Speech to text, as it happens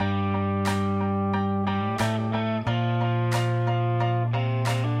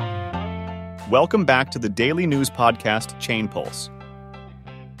Welcome back to the daily news podcast Chain Pulse.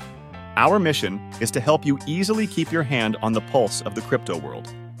 Our mission is to help you easily keep your hand on the pulse of the crypto world.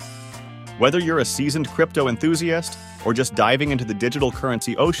 Whether you're a seasoned crypto enthusiast or just diving into the digital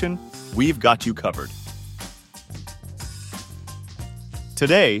currency ocean, we've got you covered.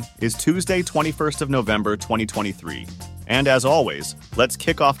 Today is Tuesday, 21st of November, 2023. And as always, let's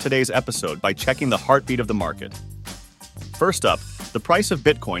kick off today's episode by checking the heartbeat of the market. First up, the price of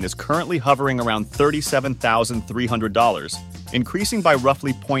Bitcoin is currently hovering around $37,300, increasing by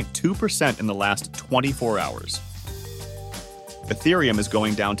roughly 0.2% in the last 24 hours. Ethereum is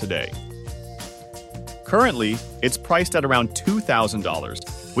going down today. Currently, it's priced at around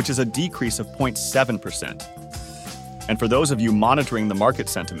 $2,000, which is a decrease of 0.7%. And for those of you monitoring the market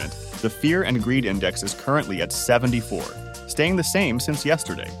sentiment, the Fear and Greed Index is currently at 74, staying the same since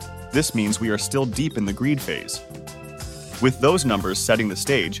yesterday. This means we are still deep in the greed phase. With those numbers setting the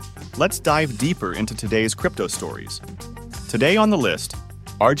stage, let's dive deeper into today's crypto stories. Today on the list,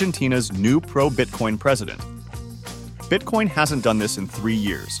 Argentina's new pro-Bitcoin president. Bitcoin hasn't done this in 3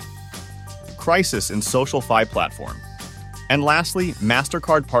 years. Crisis in SocialFi Platform. And lastly,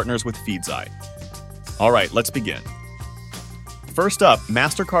 Mastercard Partners with Feedzai. All right, let's begin. First up,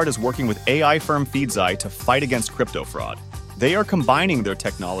 Mastercard is working with AI firm Feedzai to fight against crypto fraud. They are combining their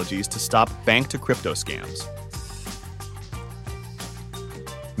technologies to stop bank-to-crypto scams.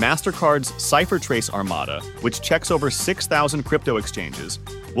 Mastercard's CipherTrace Armada, which checks over 6,000 crypto exchanges,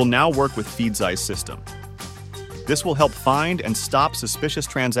 will now work with Feedzai's system. This will help find and stop suspicious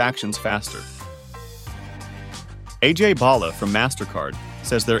transactions faster. AJ Bala from Mastercard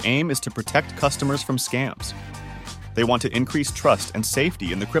says their aim is to protect customers from scams. They want to increase trust and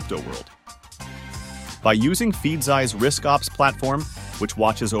safety in the crypto world. By using Feedzai's RiskOps platform, which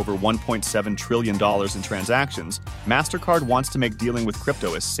watches over $1.7 trillion in transactions, Mastercard wants to make dealing with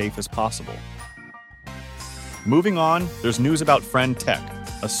crypto as safe as possible. Moving on, there's news about Friend Tech,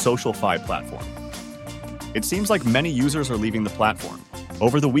 a SocialFi platform. It seems like many users are leaving the platform.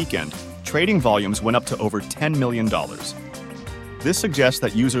 Over the weekend, trading volumes went up to over $10 million. This suggests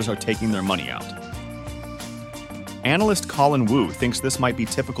that users are taking their money out. Analyst Colin Wu thinks this might be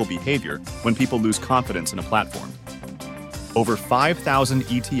typical behavior when people lose confidence in a platform. Over 5,000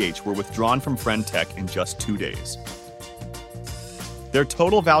 ETH were withdrawn from Friend Tech in just 2 days. Their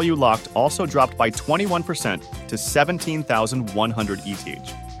total value locked also dropped by 21% to 17,100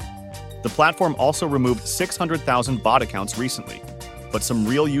 ETH. The platform also removed 600,000 bot accounts recently, but some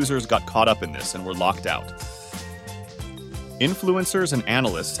real users got caught up in this and were locked out. Influencers and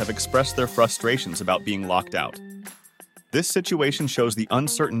analysts have expressed their frustrations about being locked out. This situation shows the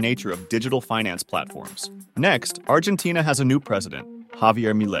uncertain nature of digital finance platforms. Next, Argentina has a new president,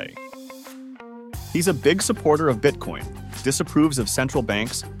 Javier Milei. He's a big supporter of Bitcoin, disapproves of central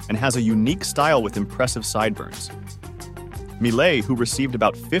banks, and has a unique style with impressive sideburns. Milei, who received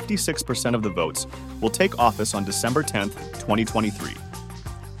about 56% of the votes, will take office on December 10, 2023.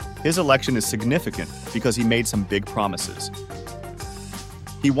 His election is significant because he made some big promises.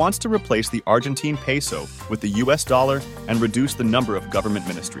 He wants to replace the Argentine peso with the US dollar and reduce the number of government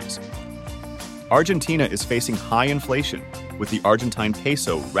ministries. Argentina is facing high inflation, with the Argentine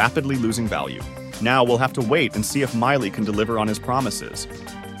peso rapidly losing value. Now we'll have to wait and see if Milei can deliver on his promises.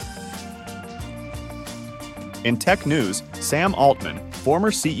 In tech news, Sam Altman,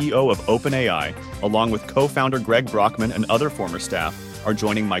 former CEO of OpenAI, along with co-founder Greg Brockman and other former staff, are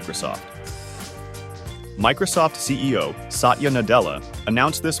joining Microsoft. Microsoft CEO Satya Nadella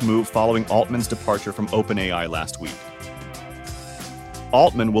announced this move following Altman's departure from OpenAI last week.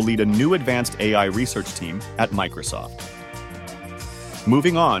 Altman will lead a new advanced AI research team at Microsoft.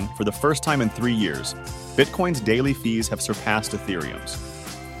 Moving on, for the first time in 3 years, Bitcoin's daily fees have surpassed Ethereum's.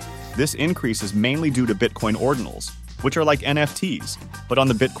 This increase is mainly due to Bitcoin ordinals, which are like NFTs, but on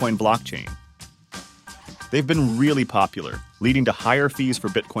the Bitcoin blockchain. They've been really popular, leading to higher fees for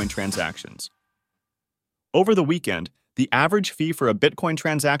Bitcoin transactions. Over the weekend, the average fee for a Bitcoin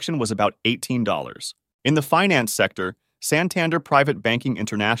transaction was about $18. In the finance sector, Santander Private Banking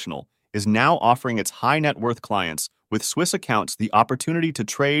International is now offering its high net worth clients with Swiss accounts the opportunity to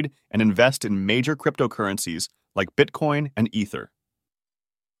trade and invest in major cryptocurrencies like Bitcoin and Ether.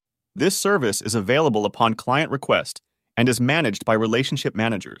 This service is available upon client request and is managed by relationship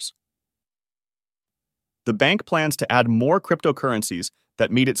managers. The bank plans to add more cryptocurrencies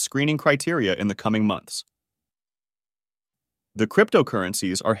that meet its screening criteria in the coming months. The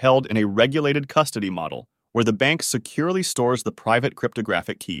cryptocurrencies are held in a regulated custody model where the bank securely stores the private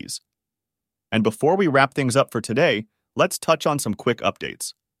cryptographic keys. And before we wrap things up for today, let's touch on some quick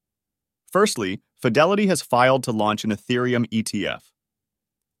updates. Firstly, Fidelity has filed to launch an Ethereum ETF.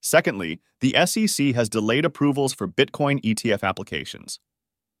 Secondly, the SEC has delayed approvals for Bitcoin ETF applications.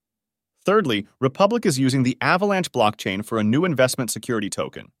 Thirdly, Republic is using the Avalanche blockchain for a new investment security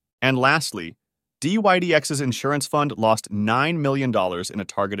token. And lastly, DYDX's insurance fund lost $9 million in a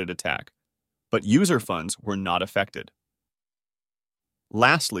targeted attack, but user funds were not affected.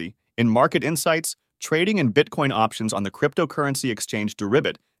 Lastly, in market insights, trading in Bitcoin options on the cryptocurrency exchange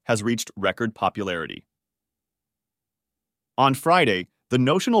Deribit has reached record popularity. On Friday, the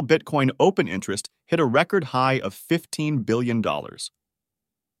notional Bitcoin open interest hit a record high of $15 billion.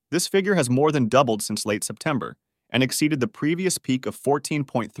 This figure has more than doubled since late September and exceeded the previous peak of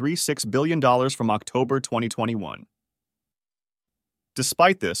 $14.36 billion from October 2021.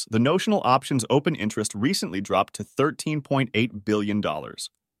 Despite this, the notional options open interest recently dropped to $13.8 billion.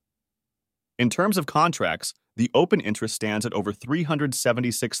 In terms of contracts, the open interest stands at over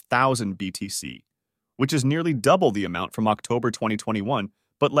 376,000 BTC, which is nearly double the amount from October 2021,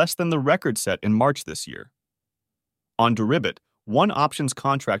 but less than the record set in March this year. On Deribit, one options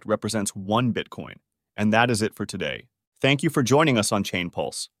contract represents one Bitcoin, and that is it for today. Thank you for joining us on Chain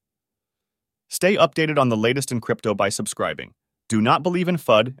Pulse. Stay updated on the latest in crypto by subscribing. Do not believe in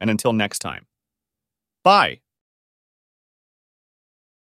FUD, and until next time. Bye!